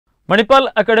Manipal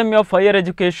academy of higher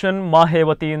education ಮಾಹೆ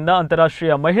ವತಿಯಿಂದ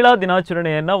ಅಂತಾರಾಷ್ಟ್ರೀಯ ಮಹಿಳಾ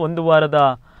ದಿನಾಚರಣೆಯನ್ನು ಒಂದು ವಾರದ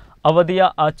ಅವಧಿಯ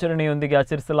ಆಚರಣೆಯೊಂದಿಗೆ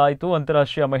ಆಚರಿಸಲಾಯಿತು.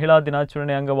 ಅಂತಾರಾಷ್ಟ್ರೀಯ ಮಹಿಳಾ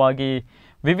ದಿನಾಚರಣೆ ಅಂಗವಾಗಿ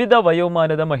ವಿವಿಧ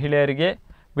ವಯೋಮಾನದ ಮಹಿಳೆಯರಿಗೆ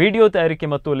ವಿಡಿಯೋ ತಯಾರಿಕೆ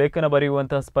ಮತ್ತು ಲೇಖನ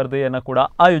ಬರೆಯುವಂತಹ ಸ್ಪರ್ಧೆಯನ್ನು ಕೂಡ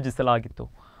ಆಯೋಜಿಸಲಾಗಿತ್ತು.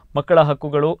 ಮಕ್ಕಳ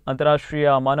ಹಕ್ಕುಗಳು ಅಂತಾರಾಷ್ಟ್ರೀಯ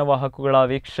ಮಾನವ ಹಕ್ಕುಗಳ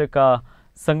ವೀಕ್ಷಕ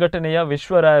ಸಂಘಟನೆಯ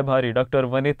ವಿಶ್ವ ರಾಯಭಾರಿ ಡಾಕ್ಟರ್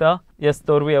ವನಿತಾ ಎಸ್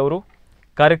ತೋರ್ವಿ ಅವರು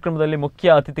ಕಾರ್ಯಕ್ರಮದಲ್ಲಿ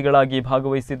ಮುಖ್ಯ ಅತಿಥಿಗಳಾಗಿ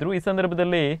ಭಾಗವಹಿಸಿದರು. ಈ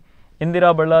ಸಂದರ್ಭದಲ್ಲಿ ಇಂದಿರಾ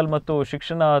ಬಳ್ಳಾಲ್ ಮತ್ತು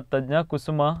ಶಿಕ್ಷಣ ತಜ್ಞ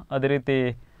ಕುಸುಮ, ಅದೇ ರೀತಿ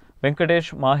ವೆಂಕಟೇಶ್,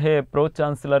 ಮಾಹೆ pro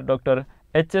chancellor doctor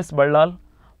ಎಚ್.ಎಸ್. Ballal,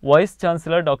 vice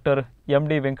chancellor doctor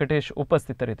MD. Venkatesh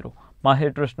ಉಪಸ್ಥಿತರಿದ್ದರು. ಮಾಹೆ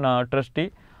ಟ್ರಸ್ಟ್ನ ಟ್ರಸ್ಟಿ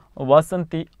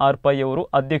ವಾಸಂತಿ ಆರ್ ಪೈ ಅವರು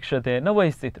ಅಧ್ಯಕ್ಷತೆಯನ್ನು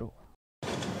ವಹಿಸಿದರು.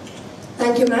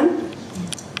 Thank you, ma'am.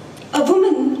 A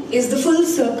woman is the full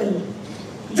circle.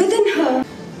 Within her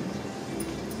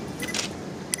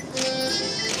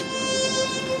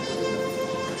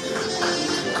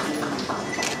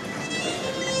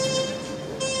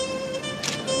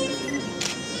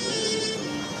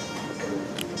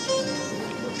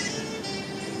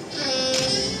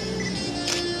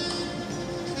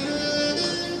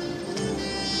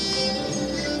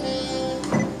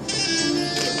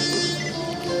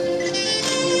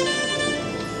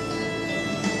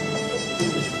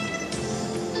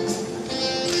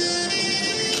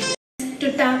to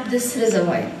tap this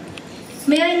reservoir.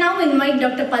 May I now invite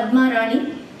Dr. Padma Rani.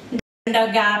 Gender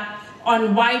gap on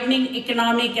widening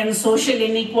economic and social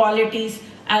inequalities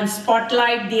and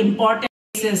spotlight the important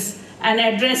cases and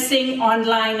addressing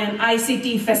online and ICT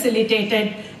facilitated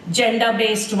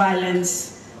gender-based violence.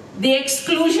 The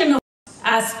exclusion of,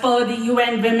 as per the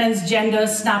UN Women's Gender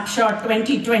Snapshot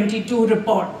 2022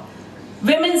 report,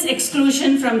 women's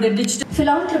exclusion from the digital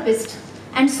Philanthropist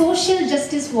and social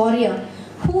justice warrior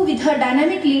who with her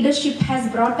dynamic leadership has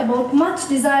brought about much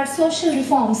desired social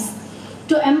reforms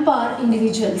to empower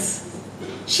individuals.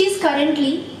 She is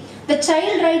currently the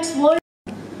Child Rights World.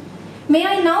 May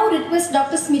I now request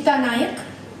Dr. Smita Nayak,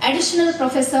 Additional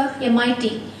Professor, MIT,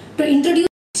 to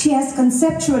introduce. She has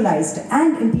conceptualized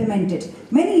and implemented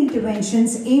many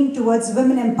interventions aimed towards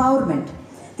women empowerment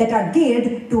that are geared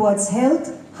towards health,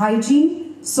 hygiene,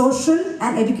 social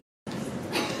and education.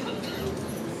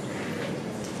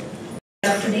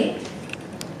 Today,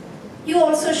 you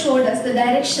also showed us the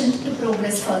direction to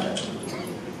progress further.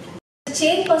 The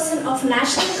chairperson of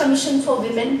National Commission for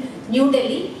Women, New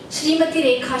Delhi, Srimati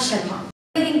Rekha Sharma,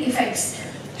 giving effects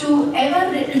to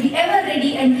be ever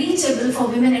ready and reachable for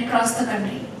women across the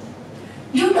country.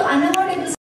 Due to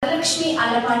unavoidable Lakshmi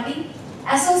Alapati,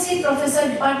 Associate Professor,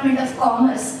 Department of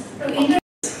Commerce, to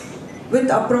introduce with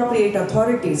appropriate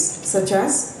authorities such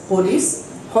as police,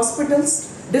 hospitals,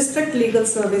 district legal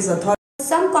service authorities.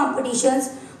 Some competitions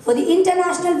for the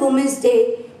International Women's Day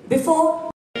before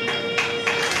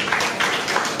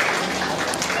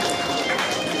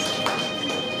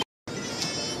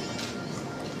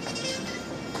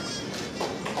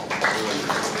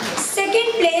second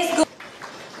place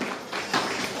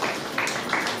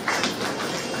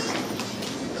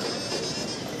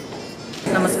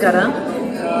Namaskara.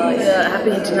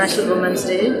 Happy International Women's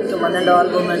Day to one and all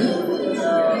women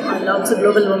and also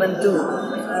global women too.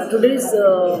 Today's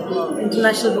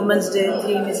International Women's Day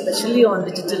theme is especially on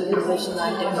digital innovation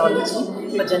and technology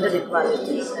for gender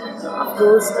equality. Of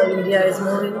course, India is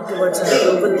moving towards a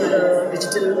global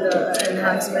digital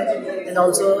enhancement, and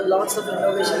also lots of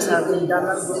innovations have been done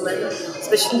on women,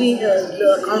 especially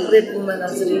the corporate women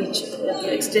has reached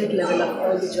the extent level of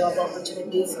all the job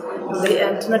opportunities. The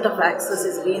Internet of Access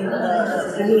has been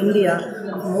in India,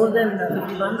 more than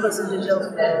 51% of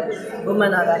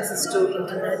women have access to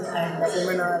Internet, and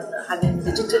women are having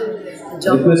digital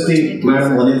job opportunities.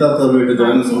 Madam Vanita Tharve to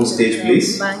join us on stage, please.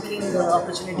 Banking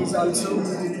opportunities also,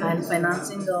 and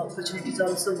financing opportunities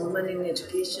also. Women in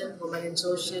education, women in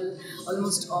social,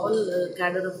 almost all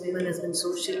cadre of women has been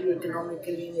socially,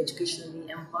 economically, and educationally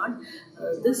empowered.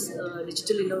 This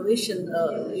digital innovation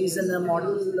is in a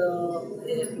model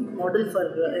for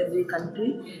every country,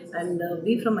 and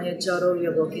we from IHRO, we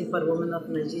are working for women of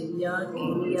Nigeria,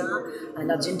 Kenya, and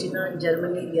Argentina, and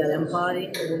Germany. We are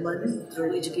empowering women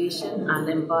through education and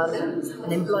empowerment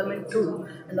and employment too.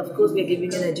 And of course, we are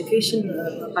giving an education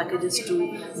packages to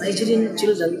Nigerian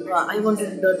children. I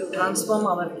wanted to transform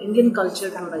our Indian culture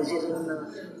to Nigerian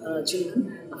children.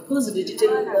 Of course,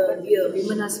 digital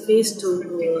women has faced to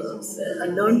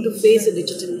learn to face a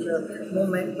digital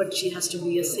moment, but she has to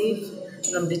be a safe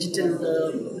from digital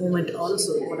movement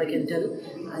also, what I can tell.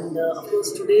 And of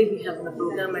course, today we have a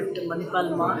program at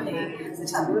Manipal MAHE, which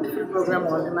is a beautiful program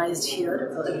organized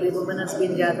here. Every woman has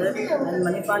been gathered, and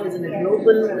Manipal is a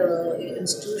global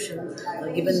institution,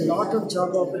 given a lot of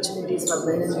job opportunities for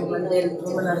men and women. There,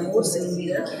 women are more seen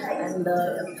here, and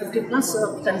 50 plus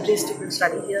countries to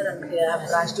study here, and they have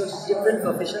branched out different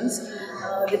professions.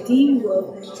 The theme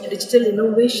digital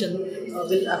innovation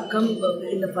will come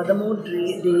in the furthermore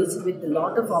days with a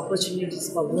lot of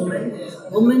opportunities for women.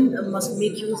 Women must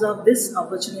make use of this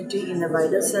opportunity in a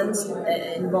wider sense,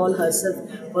 involve herself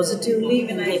positively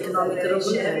in the economic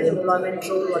role and employment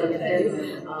role, what I can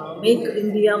tell, make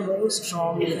India more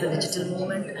strong with the digital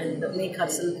movement, and make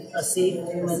herself a safe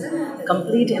woman.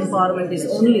 Complete empowerment is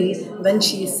only when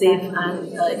she is safe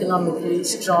and economically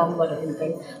strong, what I can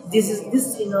tell. This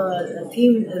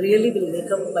theme really will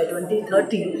make up by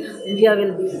 2030. India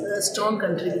will be a strong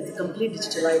country with complete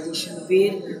digitalization,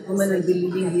 where women will be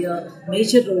leading a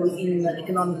major role in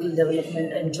economic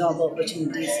development and job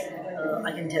opportunities.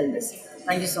 I can tell this.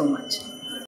 Thank you so much.